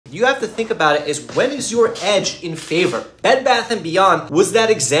you have to think about it is, when is your edge in favor? Bed Bath & Beyond was that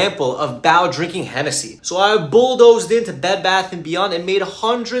example of Bao drinking Hennessy. So I bulldozed into Bed Bath & Beyond and made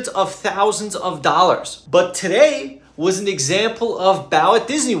hundreds of thousands of dollars. But today was an example of Bao at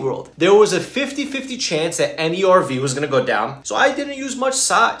Disney World. There was a 50-50 chance that any RV was gonna go down, so I didn't use much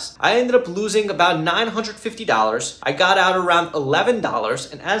size. I ended up losing about $950. I got out around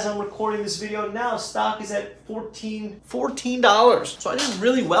 $11, and as I'm recording this video now, stock is at $14. So I did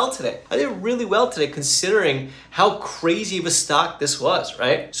really well today. I did really well today considering how crazy of a stock this was,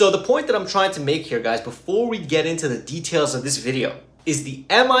 right? So the point that I'm trying to make here, guys, before we get into the details of this video, is the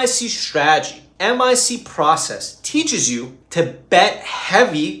MIC strategy, MIC process teaches you to bet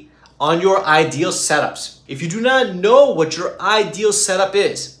heavy on your ideal setups. If you do not know what your ideal setup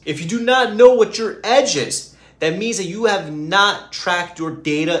is, if you do not know what your edge is, that means that you have not tracked your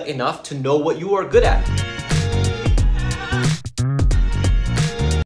data enough to know what you are good at.